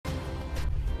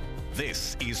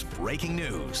This is breaking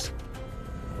news.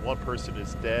 One person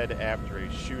is dead after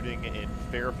a shooting in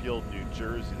Fairfield, New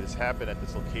Jersey. This happened at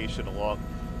this location along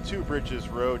Two Bridges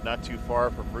Road, not too far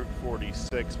from Route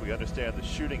 46. We understand the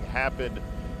shooting happened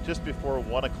just before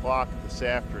 1 o'clock this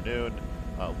afternoon.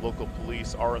 Local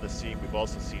police are on the scene. We've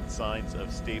also seen signs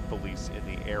of state police in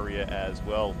the area as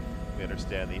well. We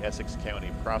understand the Essex County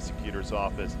Prosecutor's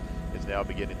Office is now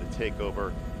beginning to take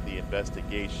over the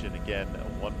investigation. Again,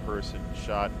 one person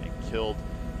shot and killed.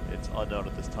 It's unknown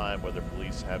at this time whether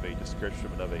police have a description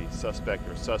of a suspect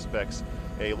or suspects.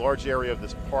 A large area of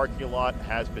this parking lot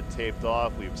has been taped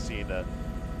off. We've seen a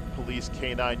police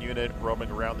K-9 unit roaming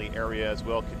around the area as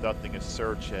well, conducting a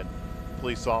search, and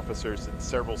police officers in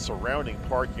several surrounding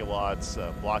parking lots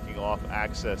blocking off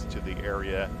access to the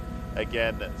area.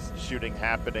 Again, shooting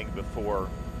happening before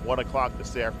 1 o'clock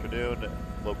this afternoon,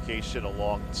 location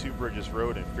along Two Bridges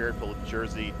Road in Fairfield, New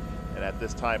Jersey, and at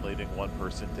this time leaving one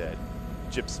person dead.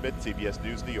 Jim Smith, CBS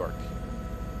News, New York.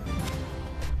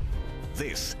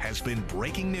 This has been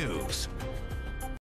breaking news.